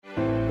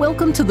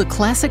Welcome to the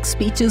Classic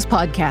Speeches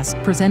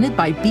podcast presented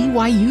by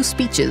BYU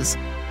Speeches,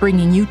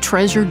 bringing you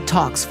treasured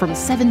talks from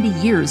 70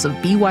 years of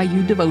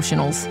BYU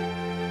devotionals.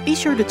 Be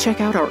sure to check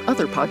out our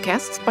other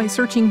podcasts by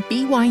searching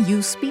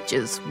BYU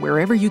Speeches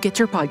wherever you get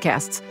your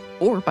podcasts,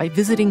 or by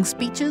visiting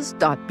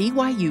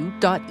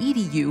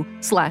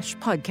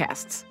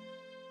speeches.byu.edu/podcasts.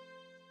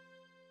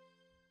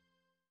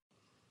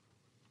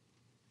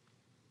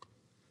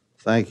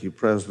 Thank you,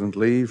 President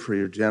Lee, for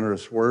your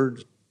generous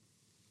words.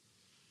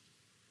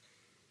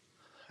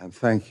 And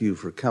thank you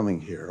for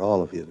coming here,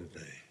 all of you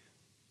today.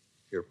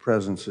 Your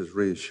presence is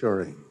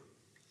reassuring.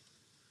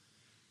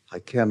 I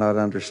cannot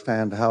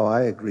understand how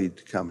I agreed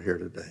to come here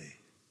today.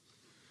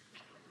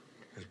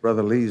 As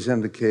Brother Lee's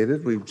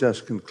indicated, we've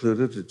just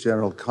concluded a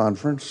general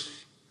conference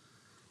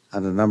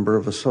and a number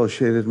of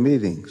associated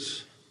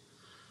meetings.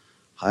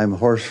 I'm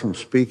hoarse from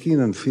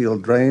speaking and feel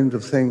drained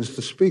of things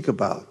to speak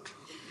about.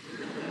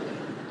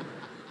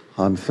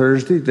 On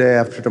Thursday, day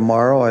after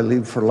tomorrow, I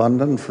leave for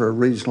London for a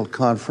regional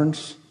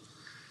conference,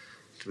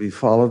 to be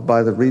followed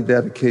by the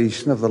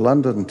rededication of the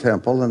London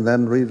Temple and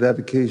then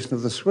rededication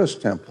of the Swiss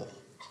Temple.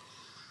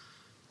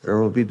 There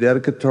will be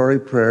dedicatory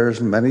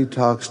prayers and many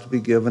talks to be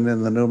given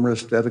in the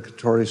numerous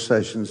dedicatory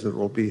sessions that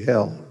will be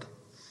held.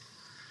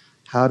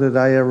 How did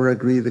I ever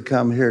agree to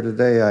come here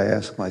today, I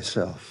ask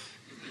myself.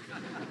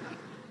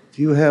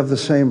 Do you have the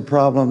same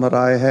problem that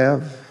I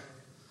have?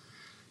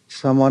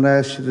 Someone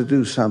asks you to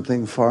do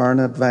something far in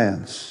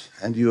advance,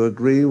 and you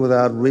agree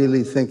without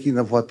really thinking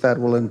of what that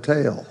will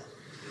entail.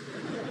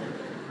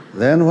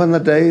 Then when the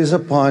day is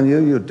upon you,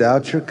 you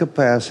doubt your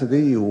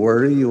capacity, you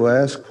worry, you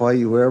ask why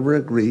you ever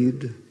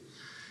agreed,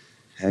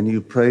 and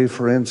you pray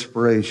for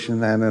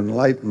inspiration and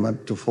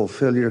enlightenment to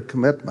fulfill your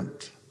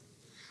commitment.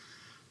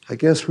 I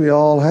guess we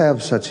all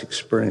have such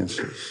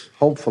experiences.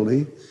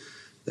 Hopefully,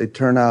 they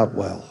turn out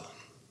well.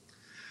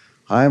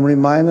 I am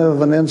reminded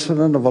of an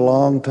incident of a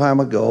long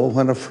time ago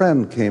when a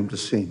friend came to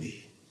see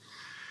me.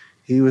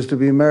 He was to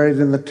be married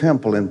in the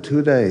temple in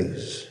 2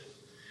 days.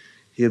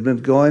 He had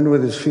been going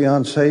with his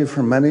fiancée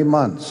for many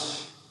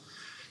months.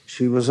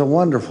 She was a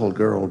wonderful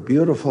girl,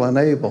 beautiful and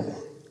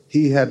able.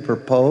 He had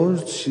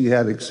proposed, she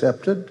had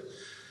accepted,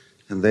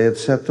 and they had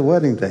set the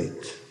wedding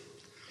date.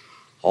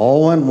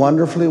 All went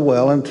wonderfully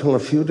well until a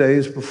few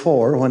days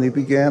before, when he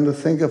began to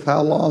think of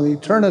how long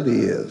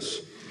eternity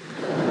is.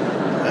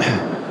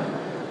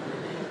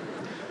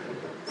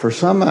 For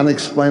some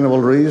unexplainable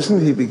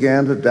reason, he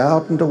began to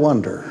doubt and to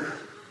wonder.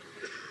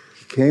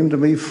 Came to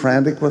me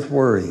frantic with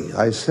worry.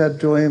 I said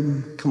to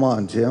him, "Come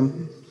on,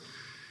 Jim.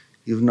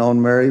 You've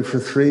known Mary for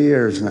 3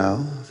 years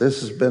now.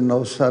 This has been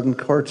no sudden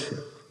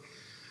courtship.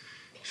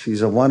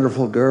 She's a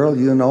wonderful girl.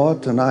 You know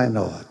it, and I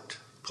know it.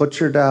 Put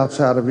your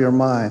doubts out of your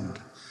mind.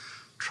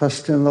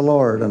 Trust in the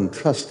Lord and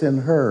trust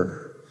in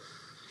her.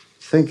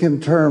 Think in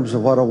terms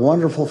of what a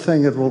wonderful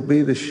thing it will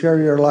be to share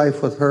your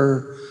life with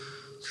her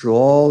through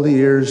all the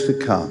years to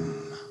come.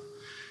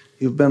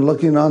 You've been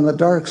looking on the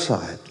dark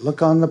side.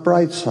 Look on the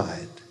bright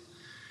side.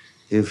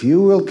 If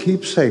you will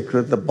keep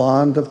sacred the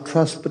bond of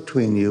trust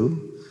between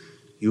you,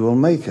 you will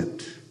make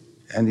it,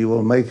 and you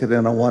will make it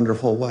in a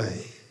wonderful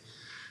way.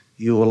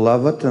 You will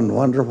love it and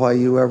wonder why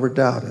you ever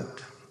doubt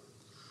it."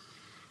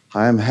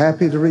 I am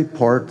happy to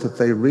report that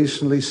they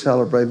recently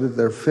celebrated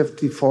their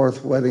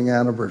 54th wedding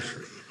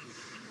anniversary.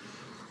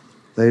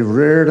 They've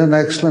reared an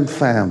excellent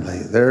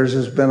family. Theirs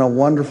has been a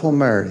wonderful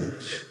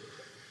marriage.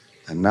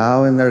 And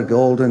now in their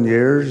golden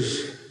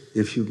years,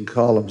 if you can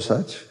call them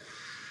such,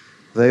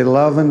 they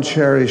love and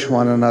cherish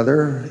one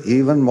another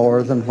even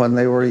more than when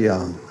they were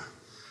young.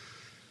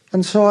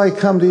 And so I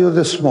come to you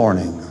this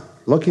morning,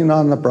 looking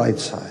on the bright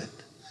side.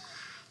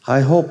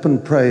 I hope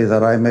and pray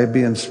that I may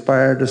be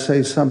inspired to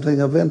say something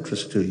of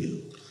interest to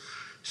you,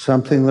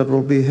 something that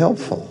will be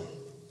helpful.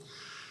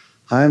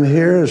 I am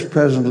here, as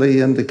President Lee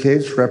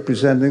indicates,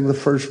 representing the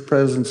First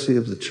Presidency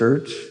of the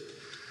Church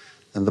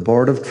and the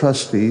Board of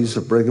Trustees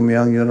of Brigham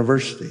Young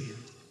University.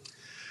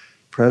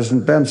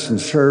 President Benson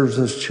serves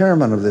as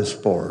chairman of this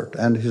board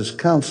and his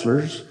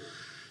counselors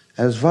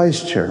as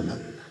vice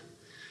chairman.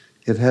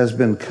 It has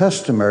been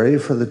customary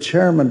for the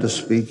chairman to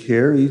speak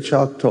here each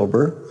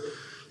October,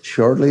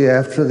 shortly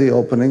after the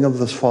opening of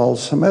the fall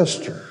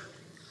semester.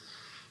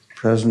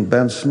 President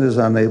Benson is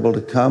unable to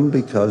come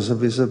because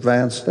of his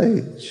advanced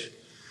age.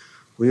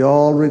 We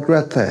all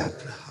regret that.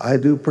 I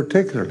do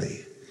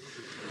particularly.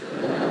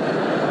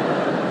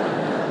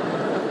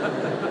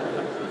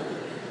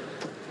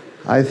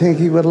 I think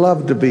he would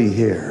love to be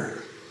here.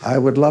 I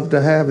would love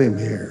to have him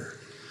here.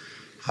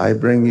 I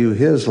bring you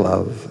his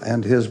love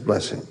and his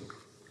blessing.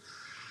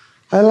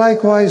 I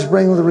likewise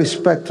bring the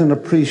respect and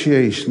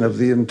appreciation of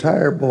the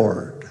entire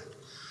board.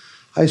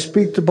 I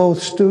speak to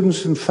both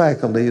students and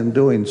faculty in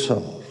doing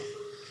so.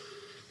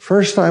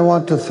 First, I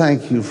want to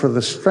thank you for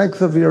the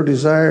strength of your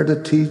desire to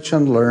teach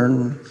and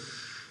learn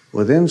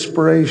with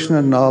inspiration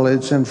and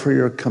knowledge, and for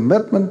your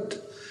commitment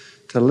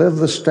to live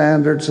the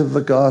standards of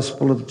the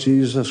gospel of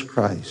Jesus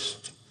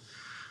Christ,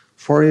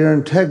 for your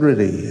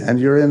integrity and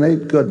your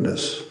innate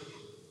goodness.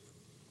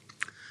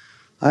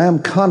 I am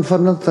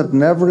confident that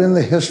never in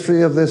the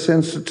history of this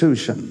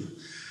institution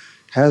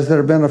Has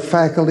there been a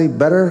faculty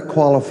better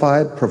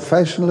qualified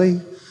professionally,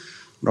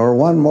 nor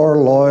one more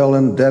loyal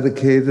and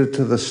dedicated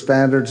to the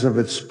standards of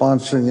its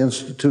sponsoring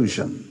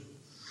institution?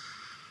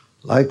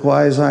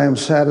 Likewise, I am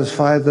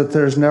satisfied that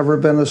there's never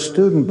been a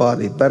student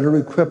body better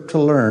equipped to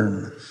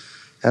learn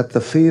at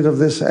the feet of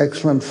this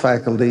excellent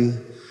faculty,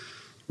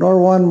 nor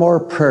one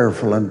more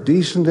prayerful and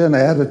decent in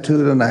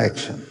attitude and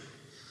action.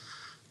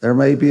 There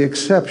may be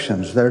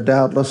exceptions, there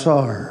doubtless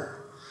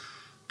are,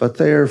 but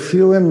they are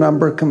few in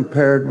number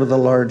compared with the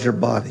larger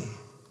body.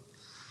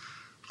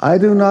 I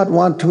do not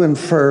want to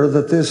infer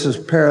that this is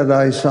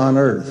paradise on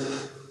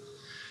earth.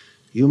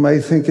 You may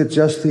think it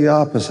just the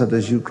opposite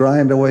as you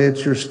grind away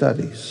at your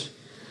studies.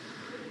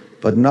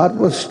 But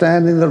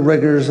notwithstanding the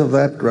rigors of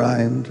that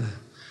grind,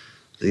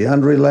 the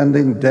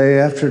unrelenting day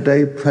after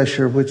day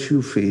pressure which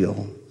you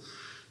feel,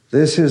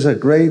 this is a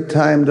great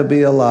time to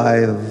be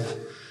alive,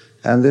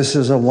 and this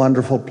is a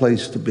wonderful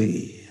place to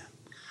be.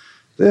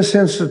 This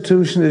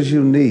institution is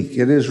unique.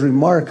 It is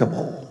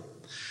remarkable.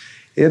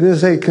 It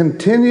is a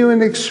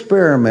continuing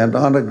experiment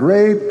on a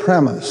great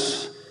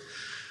premise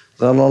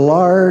that a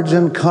large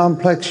and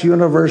complex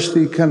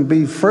university can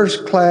be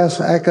first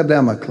class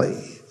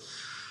academically,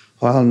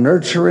 while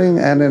nurturing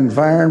an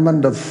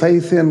environment of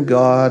faith in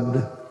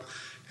God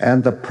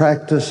and the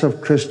practice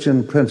of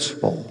Christian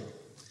principle.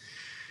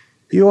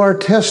 You are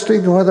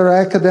testing whether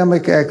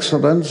academic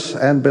excellence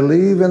and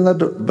belief in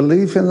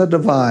the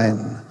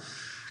divine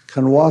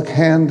can walk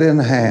hand in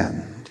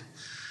hand.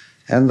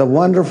 And the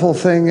wonderful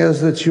thing is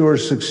that you are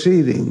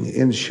succeeding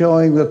in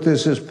showing that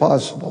this is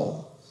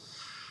possible.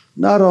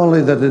 Not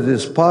only that it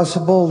is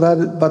possible,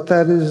 but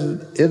that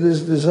it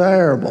is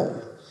desirable,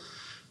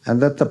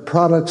 and that the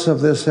products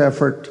of this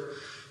effort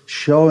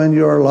show in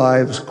your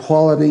lives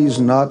qualities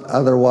not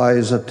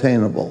otherwise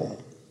attainable.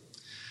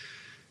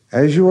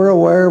 As you are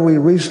aware, we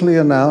recently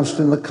announced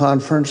in the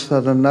conference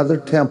that another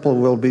temple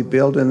will be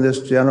built in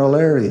this general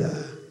area.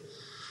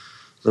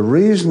 The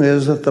reason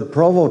is that the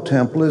Provo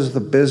Temple is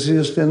the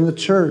busiest in the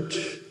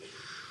church,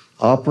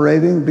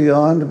 operating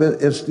beyond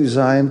its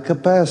designed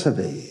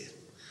capacity.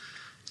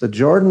 The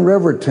Jordan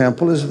River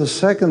Temple is the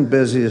second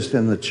busiest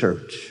in the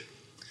church.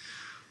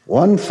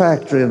 One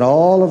factor in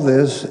all of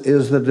this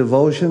is the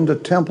devotion to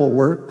temple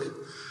work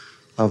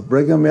of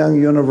Brigham Young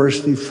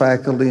University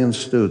faculty and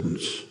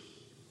students.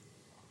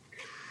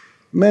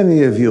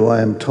 Many of you,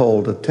 I am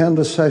told, attend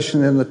a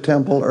session in the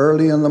temple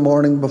early in the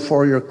morning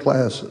before your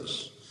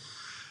classes.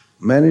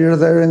 Many are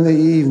there in the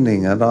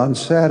evening and on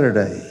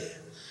Saturday.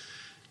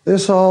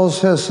 This all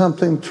says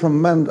something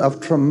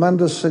of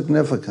tremendous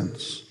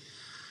significance.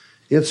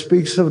 It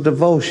speaks of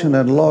devotion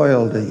and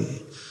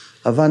loyalty,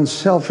 of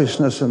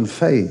unselfishness and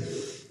faith.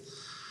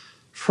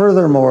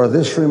 Furthermore,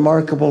 this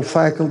remarkable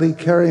faculty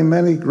carry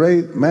many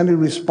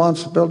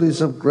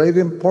responsibilities of great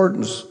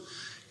importance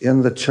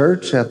in the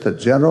church at the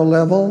general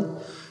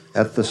level,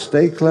 at the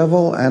stake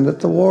level, and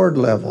at the ward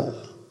level.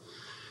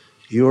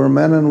 You are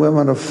men and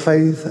women of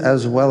faith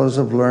as well as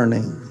of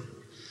learning.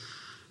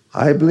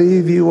 I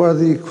believe you are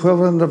the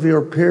equivalent of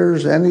your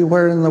peers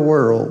anywhere in the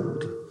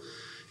world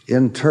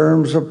in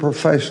terms of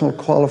professional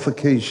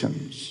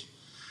qualifications.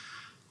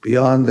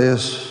 Beyond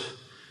this,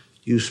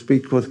 you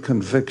speak with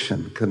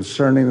conviction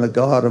concerning the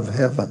God of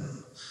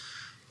heaven,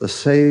 the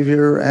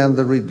Savior and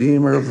the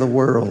Redeemer of the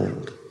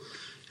world,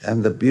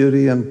 and the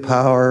beauty and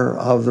power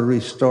of the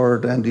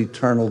restored and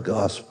eternal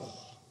gospel.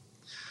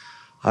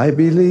 I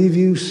believe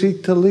you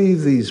seek to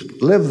live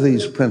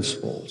these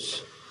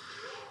principles.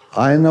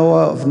 I know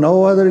of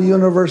no other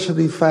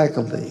university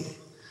faculty.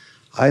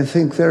 I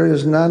think there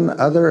is none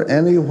other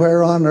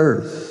anywhere on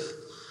earth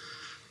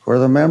where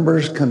the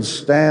members can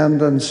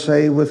stand and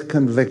say with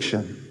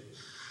conviction,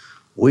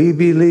 we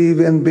believe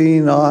in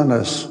being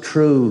honest,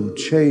 true,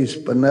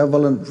 chaste,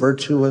 benevolent,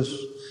 virtuous,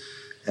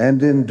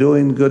 and in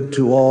doing good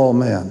to all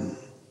men.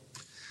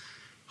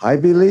 I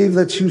believe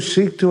that you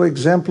seek to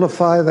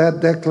exemplify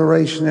that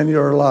declaration in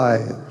your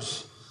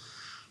lives.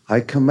 I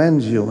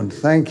commend you and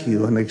thank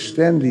you and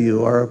extend to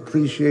you our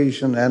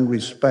appreciation and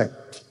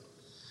respect.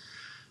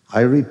 I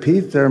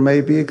repeat, there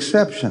may be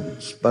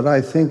exceptions, but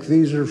I think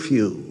these are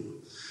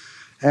few.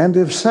 And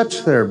if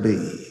such there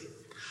be,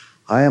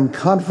 I am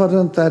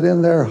confident that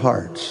in their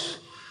hearts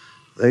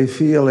they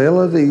feel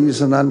ill at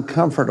ease and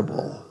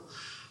uncomfortable,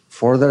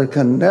 for there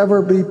can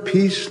never be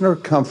peace nor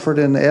comfort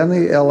in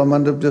any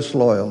element of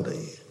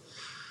disloyalty.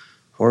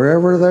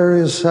 Wherever there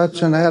is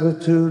such an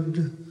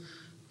attitude,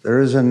 there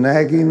is a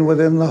nagging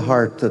within the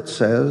heart that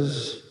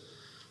says,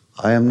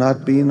 I am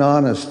not being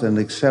honest in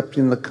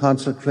accepting the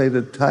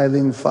consecrated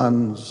tithing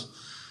funds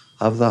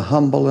of the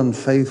humble and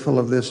faithful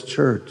of this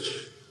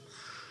church.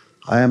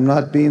 I am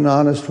not being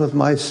honest with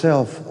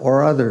myself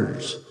or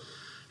others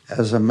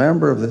as a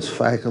member of this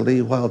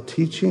faculty while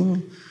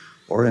teaching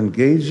or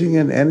engaging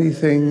in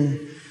anything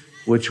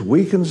which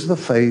weakens the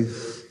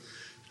faith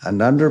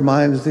and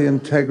undermines the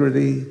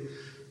integrity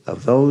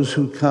of those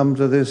who come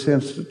to this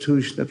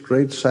institution at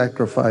great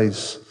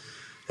sacrifice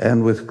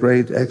and with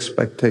great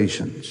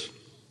expectations.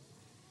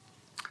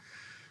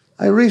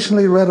 I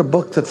recently read a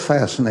book that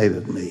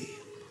fascinated me.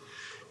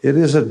 It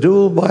is a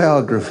dual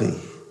biography.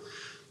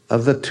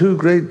 of the two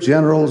great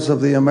generals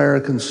of the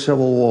American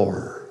Civil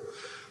War,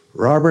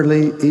 Robert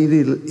E.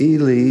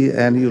 Lee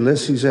and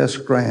Ulysses S.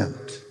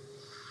 Grant.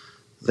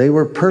 They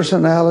were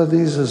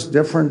personalities as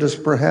different as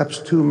perhaps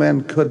two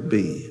men could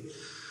be.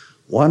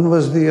 One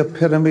was the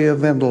epitome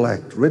of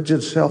intellect,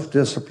 rigid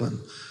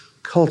self-discipline,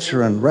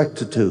 culture, and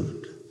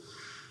rectitude.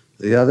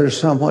 The other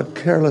somewhat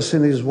careless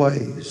in his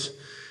ways,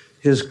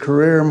 his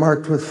career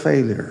marked with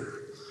failure,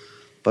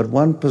 but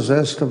one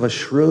possessed of a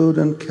shrewd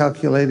and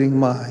calculating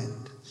mind.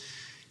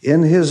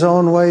 In his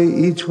own way,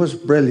 each was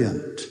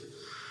brilliant.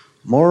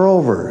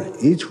 Moreover,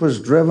 each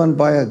was driven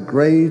by a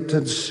great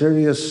and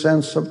serious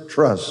sense of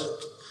trust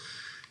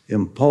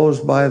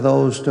imposed by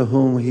those to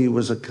whom he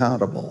was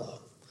accountable.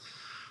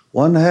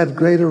 One had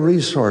greater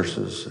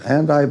resources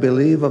and, I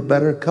believe, a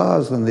better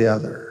cause than the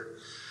other,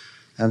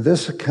 and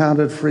this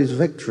accounted for his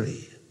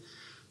victory.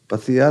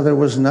 But the other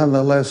was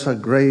nonetheless a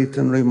great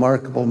and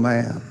remarkable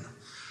man.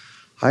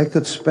 I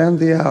could spend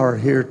the hour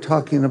here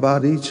talking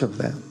about each of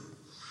them,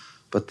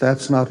 but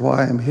that's not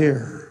why I'm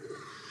here.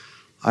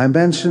 I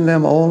mention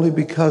them only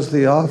because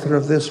the author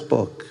of this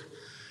book,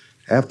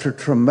 after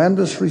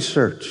tremendous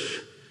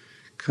research,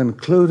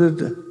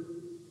 concluded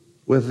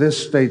with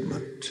this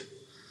statement: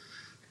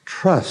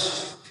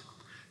 trust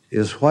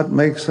is what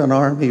makes an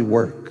army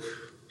work,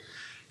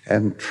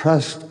 and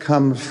trust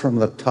comes from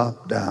the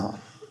top down.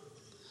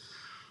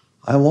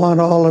 I want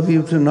all of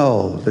you to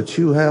know that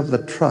you have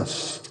the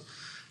trust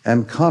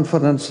and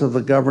confidence of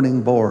the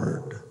governing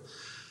board.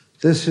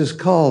 This is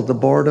called the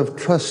Board of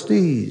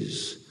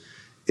Trustees.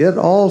 It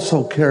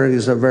also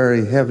carries a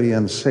very heavy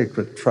and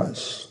sacred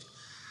trust.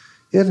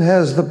 It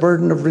has the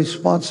burden of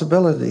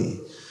responsibility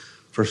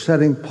for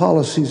setting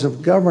policies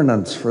of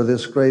governance for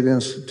this great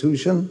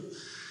institution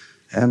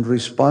and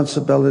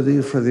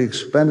responsibility for the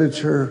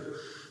expenditure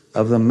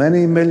of the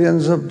many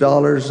millions of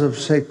dollars of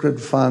sacred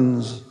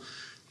funds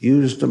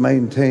used to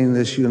maintain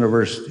this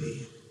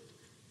university.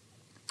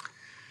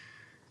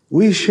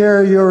 We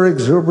share your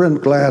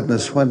exuberant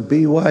gladness when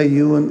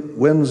BYU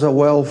wins a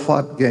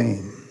well-fought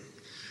game.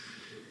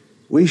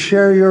 We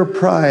share your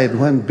pride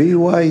when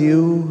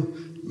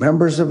BYU,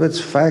 members of its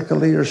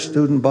faculty or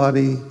student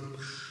body,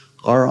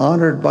 are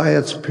honored by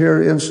its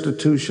peer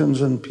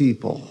institutions and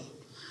people.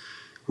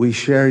 We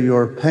share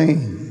your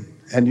pain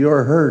and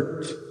your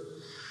hurt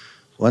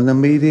when the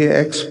media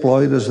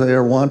exploit, as they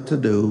are wont to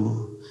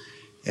do,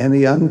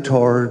 any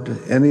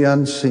untoward, any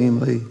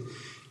unseemly,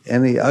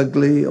 any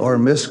ugly or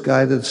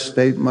misguided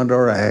statement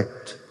or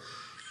act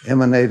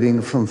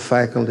emanating from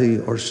faculty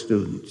or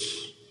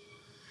students.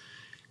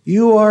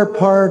 You are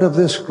part of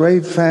this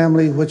great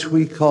family which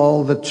we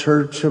call the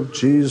Church of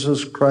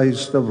Jesus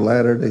Christ of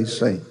Latter-day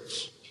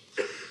Saints.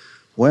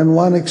 When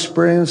one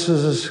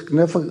experiences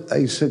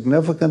a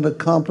significant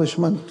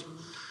accomplishment,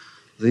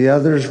 the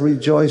others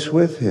rejoice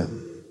with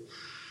him.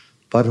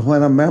 But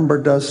when a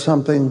member does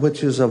something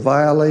which is a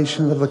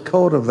violation of the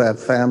code of that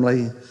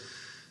family,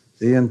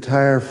 the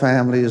entire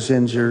family is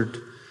injured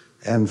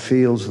and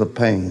feels the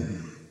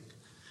pain.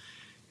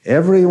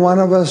 Every one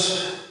of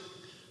us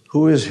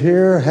who is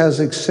here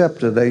has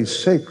accepted a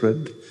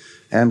sacred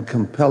and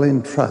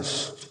compelling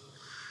trust.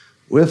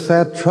 With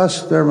that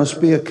trust, there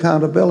must be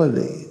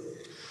accountability.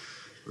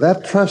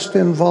 That trust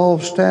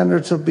involves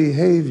standards of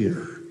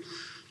behavior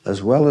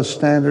as well as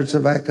standards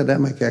of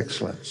academic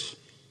excellence.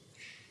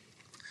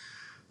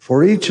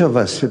 For each of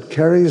us, it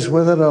carries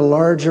with it a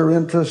larger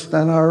interest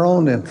than our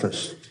own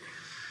interest.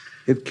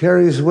 It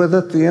carries with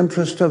it the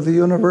interest of the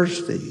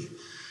university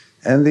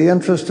and the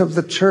interest of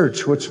the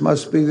church, which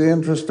must be the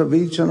interest of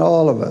each and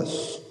all of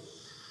us.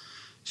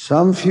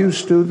 Some few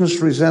students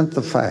resent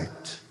the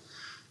fact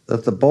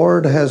that the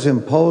board has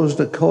imposed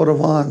a code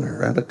of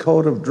honor and a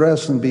code of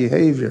dress and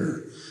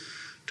behavior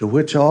to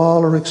which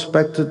all are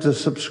expected to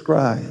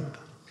subscribe.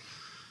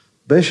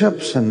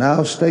 Bishops and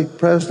now stake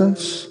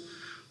presidents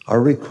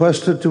are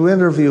requested to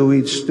interview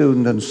each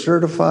student and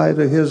certify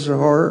to his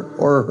or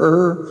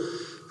her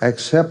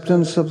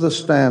acceptance of the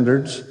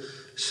standards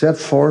set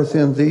forth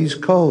in these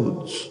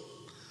codes.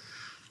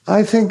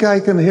 I think I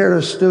can hear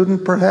a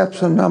student,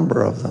 perhaps a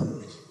number of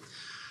them,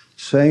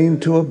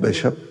 saying to a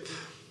bishop,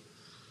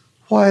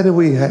 "Why do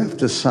we have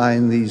to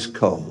sign these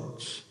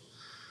codes?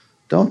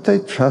 Don't they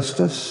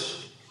trust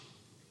us?"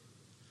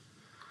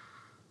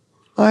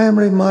 I am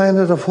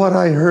reminded of what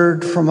I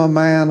heard from a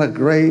man, a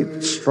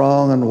great,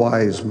 strong, and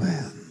wise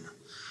man,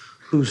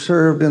 who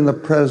served in the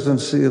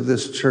presidency of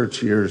this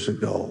church years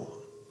ago.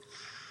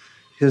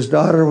 His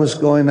daughter was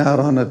going out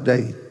on a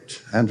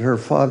date, and her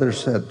father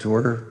said to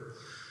her,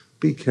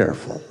 "Be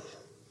careful.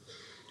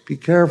 Be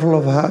careful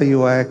of how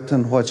you act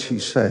and what you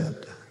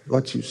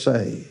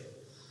say."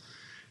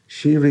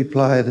 She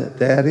replied,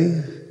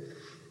 "Daddy,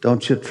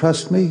 don't you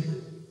trust me?"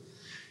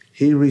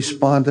 He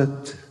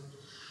responded,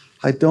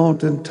 "I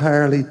don't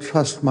entirely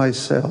trust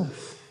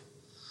myself.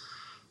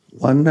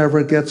 One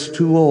never gets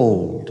too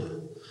old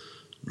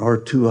nor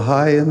too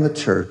high in the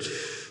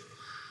church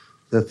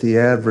that the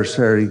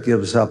adversary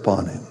gives up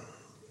on him."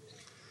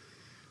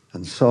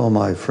 And so,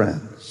 my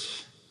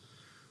friends,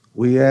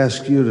 we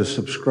ask you to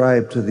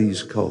subscribe to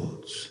these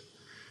codes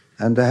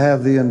and to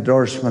have the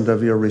endorsement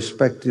of your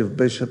respective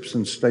bishops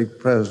and stake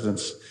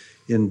presidents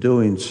in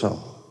doing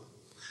so.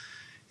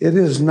 It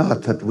is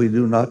not that we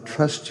do not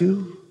trust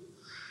you,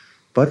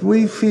 but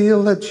we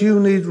feel that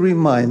you need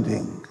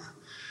reminding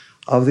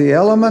of the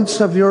elements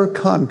of your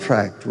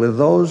contract with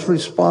those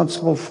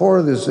responsible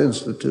for this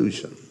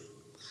institution,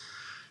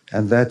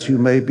 and that you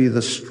may be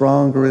the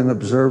stronger in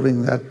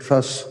observing that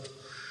trust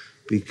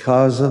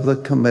because of the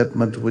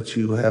commitment which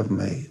you have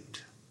made.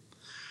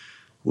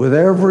 With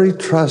every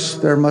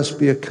trust, there must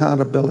be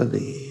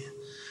accountability,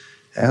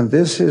 and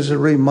this is a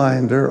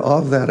reminder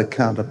of that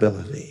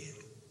accountability.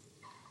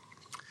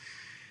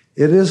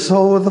 It is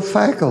so with the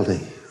faculty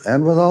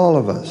and with all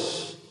of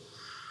us.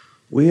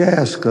 We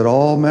ask that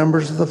all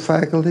members of the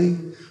faculty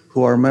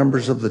who are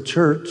members of the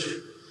church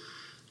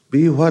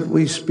be what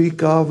we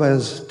speak of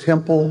as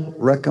temple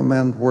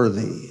recommend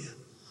worthy.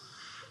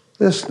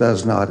 This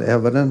does not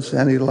evidence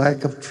any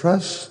lack of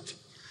trust.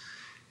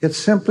 It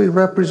simply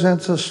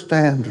represents a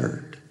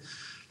standard,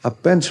 a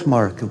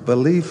benchmark of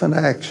belief and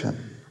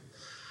action.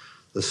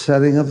 The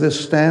setting of this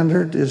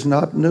standard is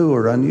not new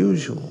or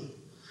unusual.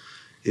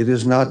 It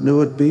is not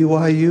new at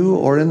BYU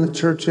or in the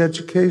church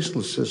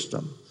educational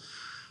system,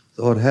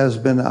 though it has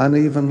been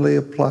unevenly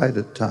applied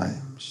at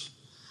times.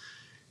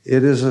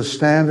 It is a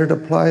standard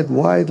applied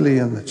widely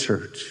in the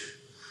church.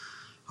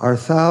 Our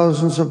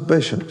thousands of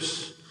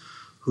bishops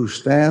who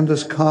stand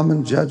as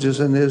common judges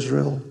in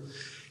Israel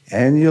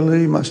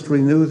annually must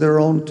renew their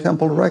own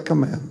temple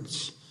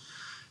recommends,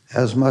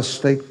 as must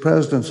stake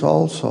presidents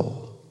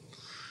also.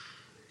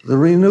 The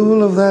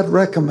renewal of that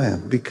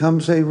recommend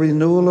becomes a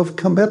renewal of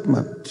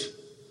commitment.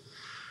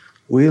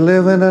 We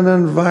live in an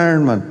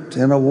environment,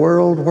 in a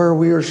world where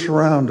we are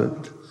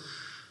surrounded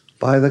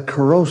by the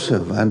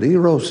corrosive and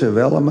erosive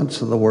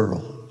elements of the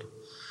world.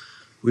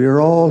 We are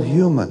all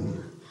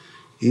human,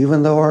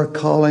 even though our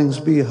callings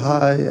be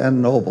high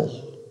and noble.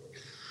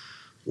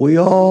 We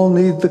all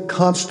need the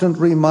constant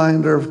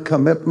reminder of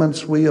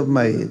commitments we have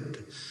made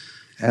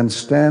and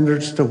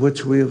standards to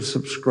which we have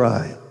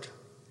subscribed.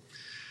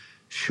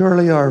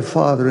 Surely our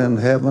Father in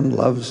heaven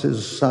loves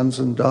his sons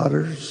and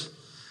daughters.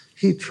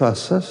 He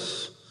trusts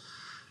us.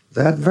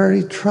 That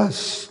very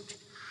trust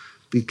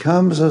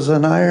becomes as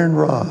an iron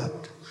rod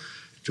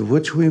to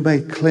which we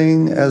may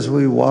cling as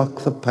we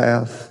walk the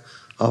path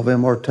of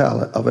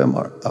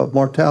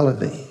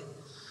mortality.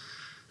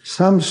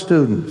 Some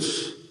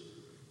students,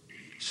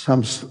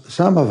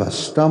 some of us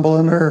stumble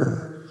and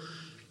err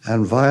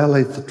and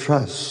violate the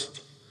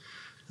trust.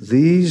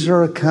 These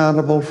are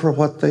accountable for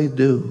what they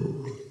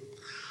do.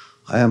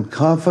 I am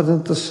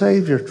confident the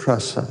Savior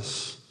trusts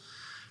us,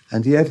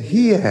 and yet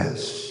he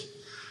asks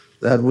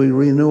that we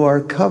renew our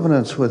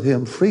covenants with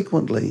him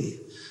frequently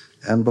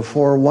and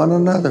before one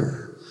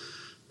another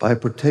by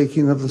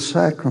partaking of the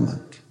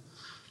sacrament,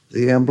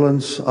 the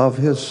emblems of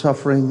his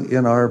suffering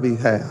in our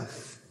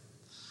behalf.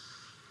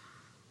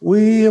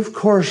 We, of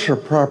course, are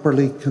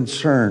properly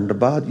concerned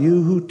about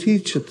you who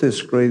teach at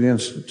this great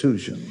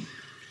institution.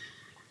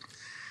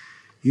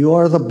 You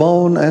are the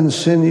bone and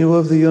sinew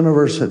of the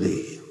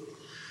university.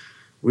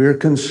 We are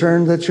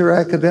concerned that your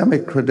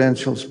academic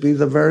credentials be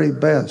the very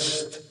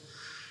best,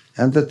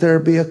 and that there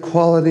be a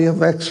quality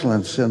of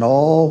excellence in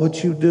all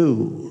what you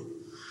do.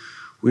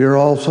 We are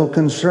also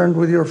concerned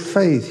with your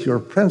faith, your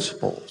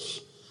principles.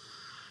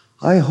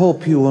 I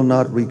hope you will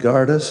not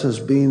regard us as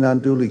being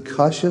unduly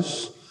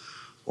cautious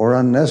or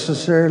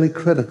unnecessarily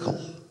critical.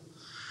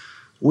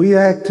 We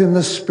act in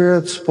the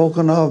spirit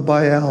spoken of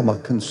by Alma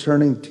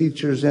concerning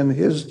teachers in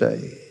his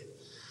day.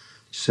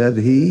 Said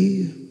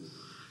he,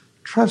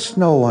 "Trust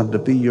no one to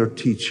be your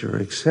teacher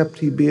except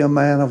he be a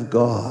man of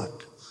God,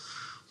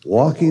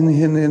 walking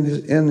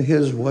in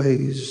his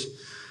ways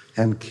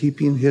and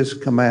keeping his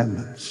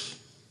commandments."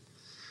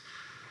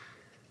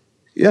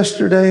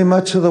 Yesterday,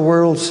 much of the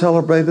world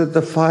celebrated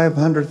the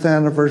 500th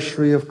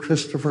anniversary of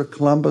Christopher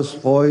Columbus'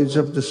 voyage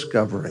of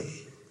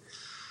discovery.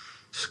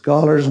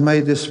 Scholars may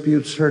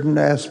dispute certain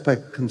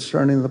aspects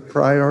concerning the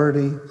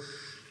priority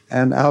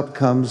and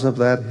outcomes of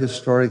that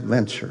historic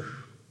venture,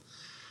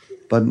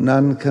 but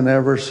none can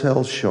ever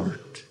sell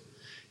short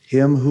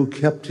him who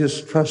kept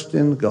his trust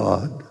in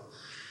God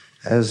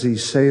as he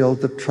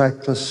sailed the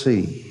trackless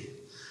sea,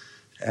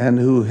 and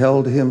who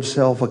held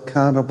himself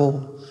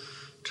accountable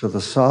to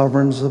the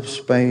sovereigns of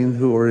Spain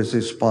who were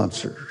his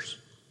sponsors.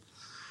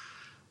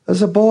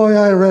 As a boy,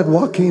 I read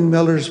Joaquin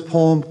Miller's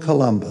poem,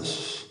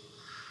 Columbus,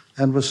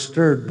 and was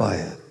stirred by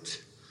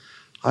it.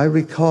 I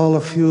recall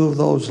a few of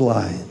those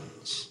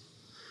lines.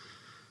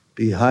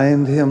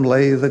 Behind him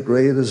lay the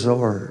great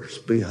Azores,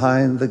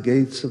 behind the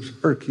gates of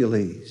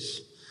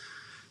Hercules.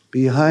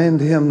 Behind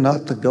him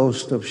not the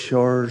ghost of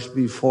shores,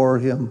 before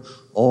him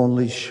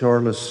only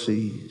shoreless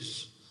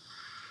seas.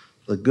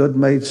 The good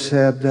mate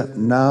said,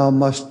 "Now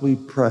must we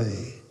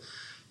pray,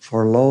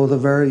 for lo, the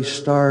very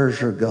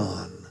stars are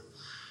gone.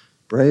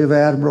 Brave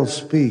Admiral,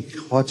 speak,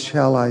 what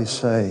shall I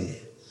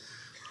say?"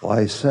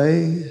 Why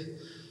say,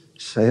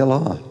 sail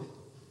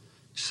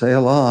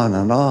on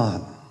and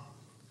on.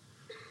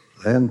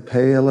 Then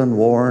pale and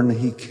worn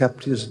he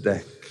kept his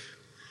deck,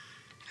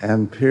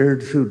 and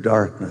peered through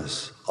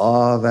darkness,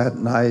 that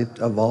night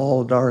of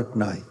all dark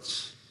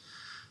nights,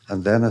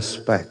 and then a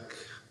speck,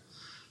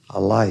 a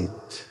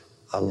light,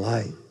 a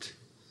light,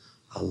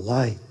 a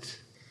light,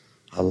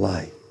 a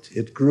light.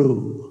 It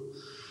grew,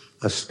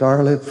 a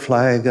starlit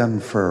flag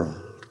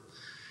unfurled.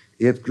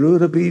 It grew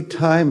to be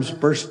time's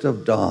burst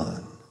of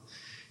dawn.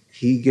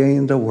 He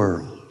gained a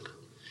world.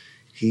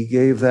 He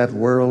gave that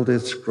world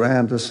its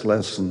grandest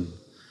lesson.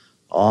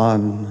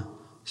 On,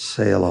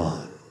 sail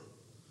on.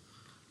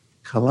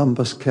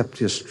 Columbus kept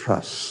his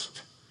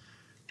trust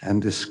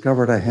and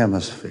discovered a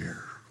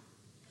hemisphere.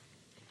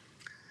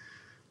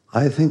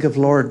 I think of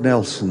Lord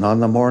Nelson on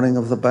the morning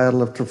of the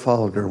Battle of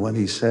Trafalgar when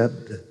he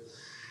said,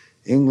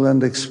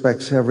 "England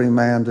expects every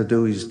man to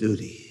do his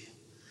duty."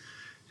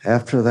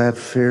 After that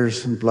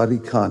fierce and bloody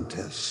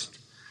contest,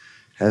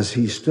 as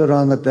he stood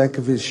on the deck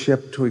of his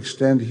ship to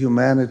extend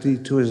humanity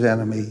to his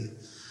enemy,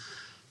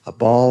 a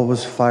ball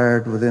was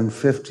fired within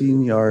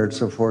 15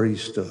 yards of where he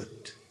stood.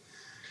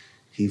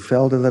 He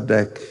fell to the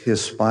deck,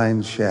 his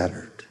spine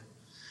shattered.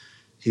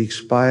 He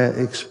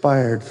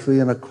expired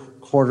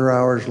 3¼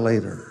 hours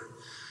later,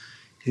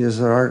 his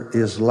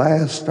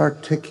last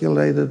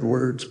articulated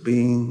words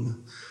being,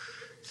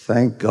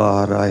 "Thank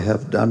God I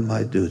have done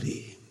my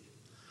duty."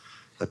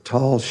 A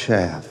tall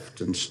shaft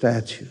and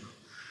statue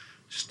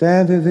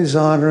stand in his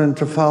honor in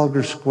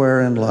Trafalgar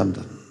Square in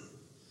London.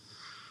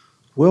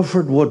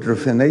 Wilford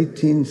Woodruff in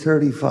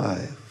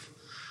 1835,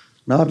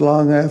 not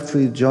long after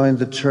he joined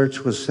the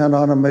church, was sent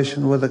on a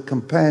mission with a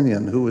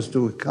companion who was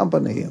to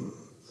accompany him.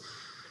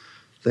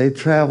 They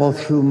traveled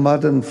through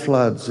mud and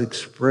floods,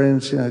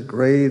 experiencing a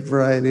great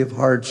variety of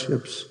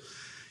hardships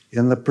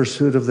in the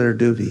pursuit of their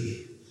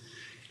duty.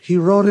 He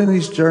wrote in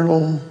his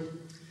journal,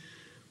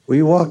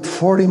 "We walked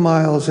 40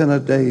 miles in a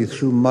day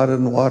through mud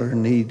and water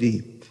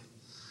knee-deep.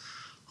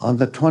 On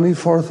the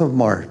 24th of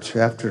March,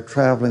 after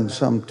traveling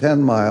some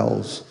 10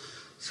 miles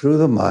through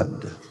the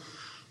mud,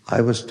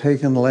 I was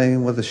taken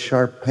lame with a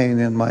sharp pain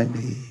in my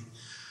knee.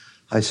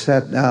 I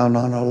sat down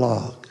on a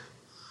log.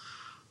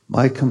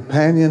 My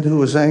companion, who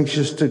was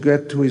anxious to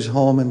get to his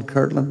home in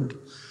Kirtland,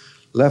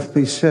 left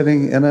me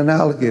sitting in an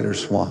alligator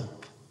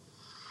swamp.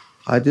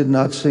 I did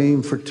not see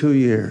him for 2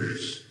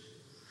 years.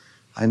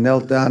 I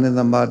knelt down in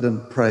the mud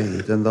and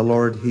prayed, and the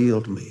Lord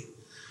healed me,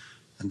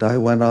 and I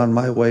went on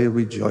my way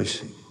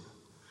rejoicing."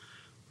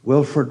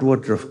 Wilford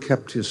Woodruff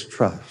kept his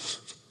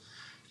trust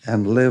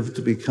and lived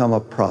to become a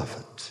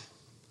prophet.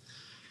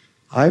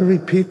 I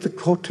repeat the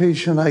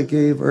quotation I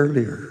gave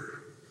earlier.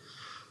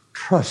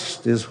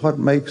 Trust is what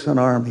makes an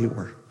army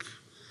work,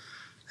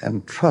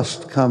 and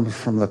trust comes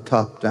from the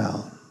top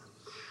down.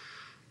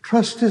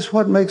 Trust is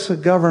what makes a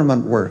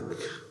government work,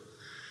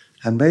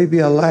 and maybe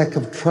a lack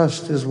of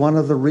trust is one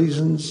of the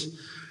reasons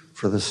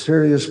for the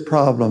serious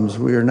problems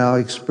we are now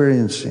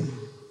experiencing.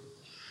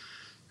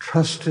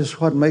 Trust is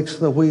what makes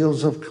the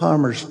wheels of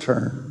commerce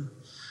turn.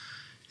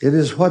 It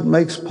is what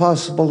makes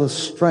possible the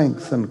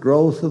strength and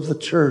growth of the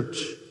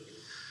church.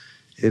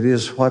 It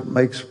is what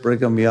makes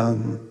Brigham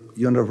Young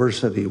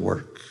University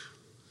work.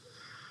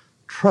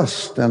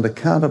 Trust and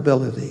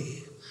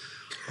accountability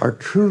are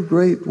two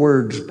great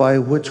words by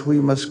which we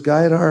must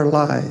guide our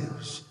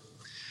lives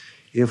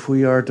if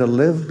we are to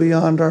live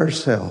beyond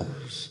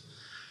ourselves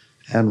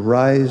and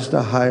rise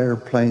to higher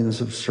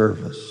planes of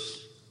service.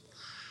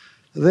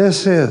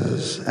 This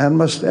is and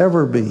must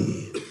ever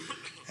be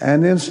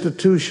an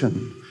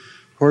institution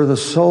where the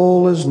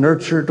soul is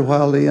nurtured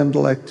while the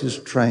intellect is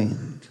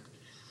trained.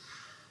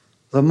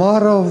 The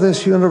motto of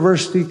this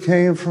university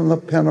came from the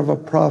pen of a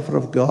prophet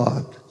of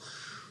God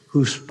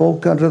who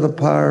spoke under the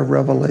power of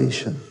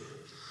revelation.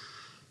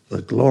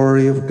 The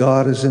glory of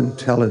God is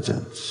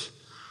intelligence,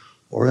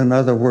 or in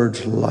other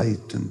words,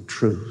 light and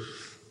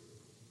truth.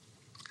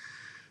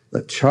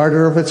 The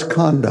charter of its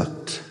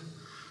conduct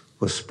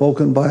was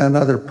spoken by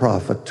another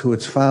prophet to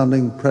its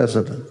founding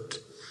president.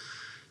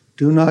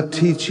 Do not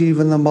teach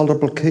even the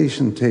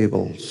multiplication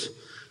tables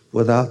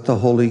without the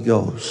Holy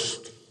Ghost.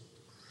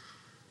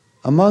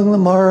 Among the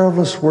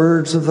marvelous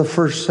words of the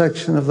first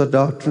section of the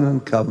Doctrine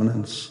and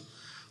Covenants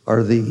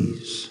are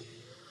these: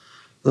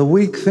 "The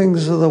weak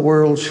things of the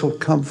world shall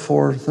come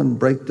forth and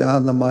break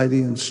down the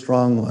mighty and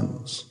strong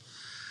ones,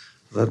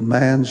 that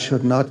man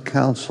should not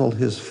counsel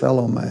his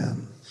fellow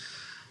man,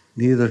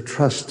 neither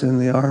trust in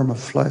the arm of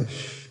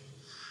flesh,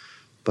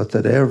 but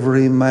that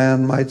every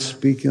man might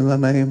speak in the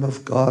name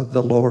of God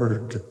the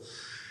Lord,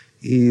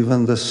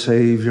 even the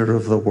Savior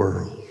of the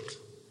world."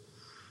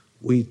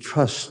 We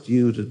trust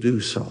you to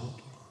do so.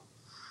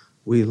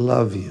 We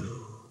love you.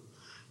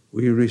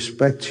 We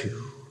respect you.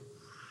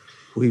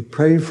 We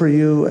pray for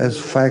you as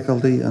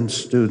faculty and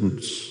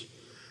students.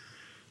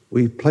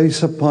 We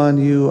place upon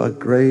you a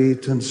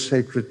great and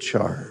sacred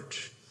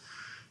charge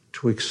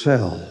to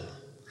excel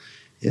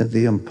in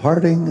the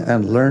imparting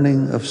and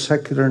learning of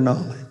secular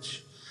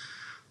knowledge,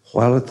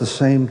 while at the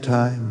same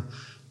time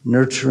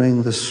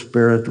nurturing the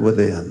spirit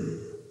within.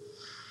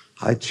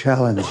 I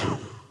challenge you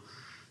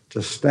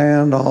to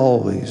stand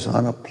always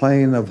on a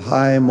plane of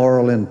high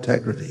moral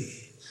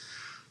integrity,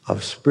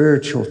 of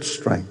spiritual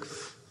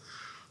strength,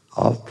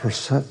 of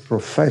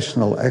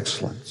professional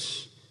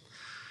excellence.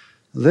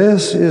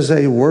 This is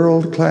a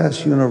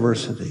world-class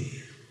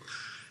university,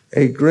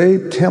 a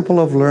great temple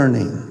of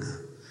learning,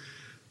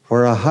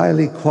 where a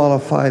highly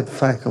qualified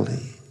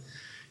faculty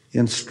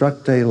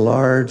instruct a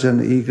large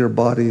and eager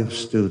body of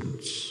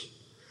students.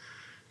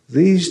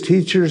 These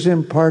teachers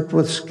impart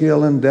with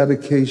skill and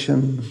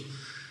dedication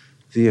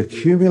the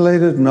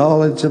accumulated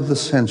knowledge of the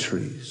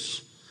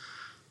centuries,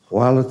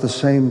 while at the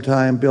same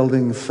time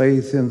building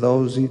faith in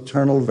those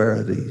eternal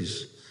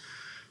verities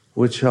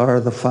which are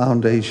the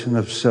foundation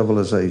of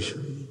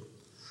civilization.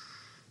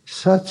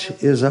 Such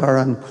is our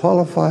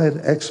unqualified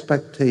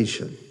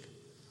expectation.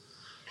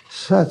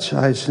 Such,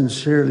 I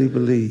sincerely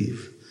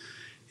believe,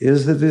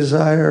 is the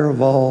desire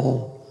of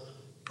all,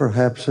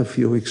 perhaps a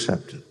few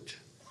excepted.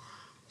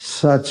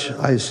 Such,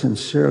 I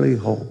sincerely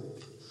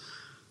hope,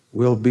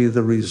 will be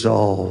the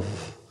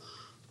resolve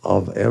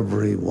of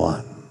every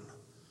one.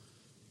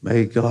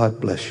 May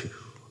God bless you,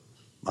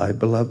 my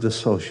beloved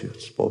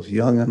associates, both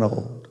young and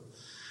old,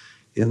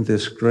 in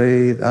this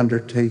great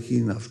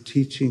undertaking of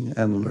teaching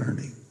and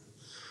learning,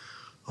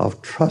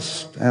 of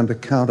trust and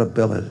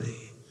accountability.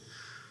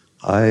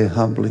 I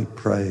humbly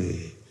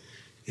pray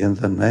in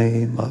the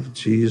name of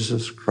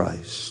Jesus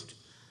Christ.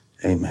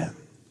 Amen.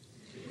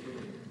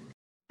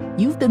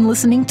 You've been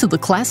listening to the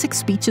Classic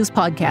Speeches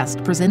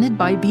podcast presented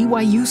by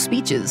BYU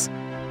Speeches.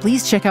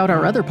 Please check out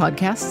our other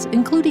podcasts,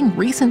 including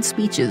recent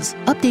speeches,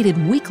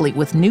 updated weekly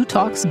with new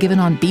talks given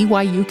on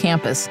BYU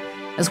campus,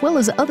 as well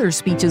as other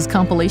speeches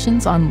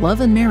compilations on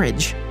love and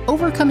marriage,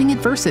 overcoming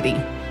adversity,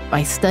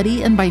 by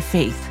study and by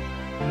faith.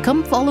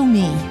 Come follow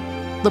me,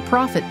 the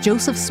prophet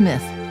Joseph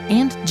Smith,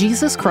 and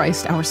Jesus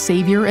Christ, our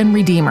Savior and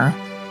Redeemer.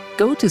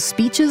 Go to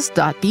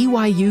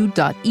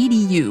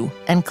speeches.byu.edu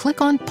and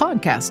click on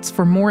podcasts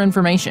for more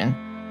information.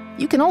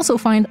 You can also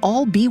find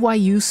all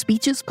BYU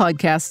Speeches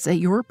podcasts at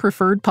your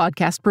preferred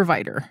podcast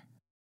provider.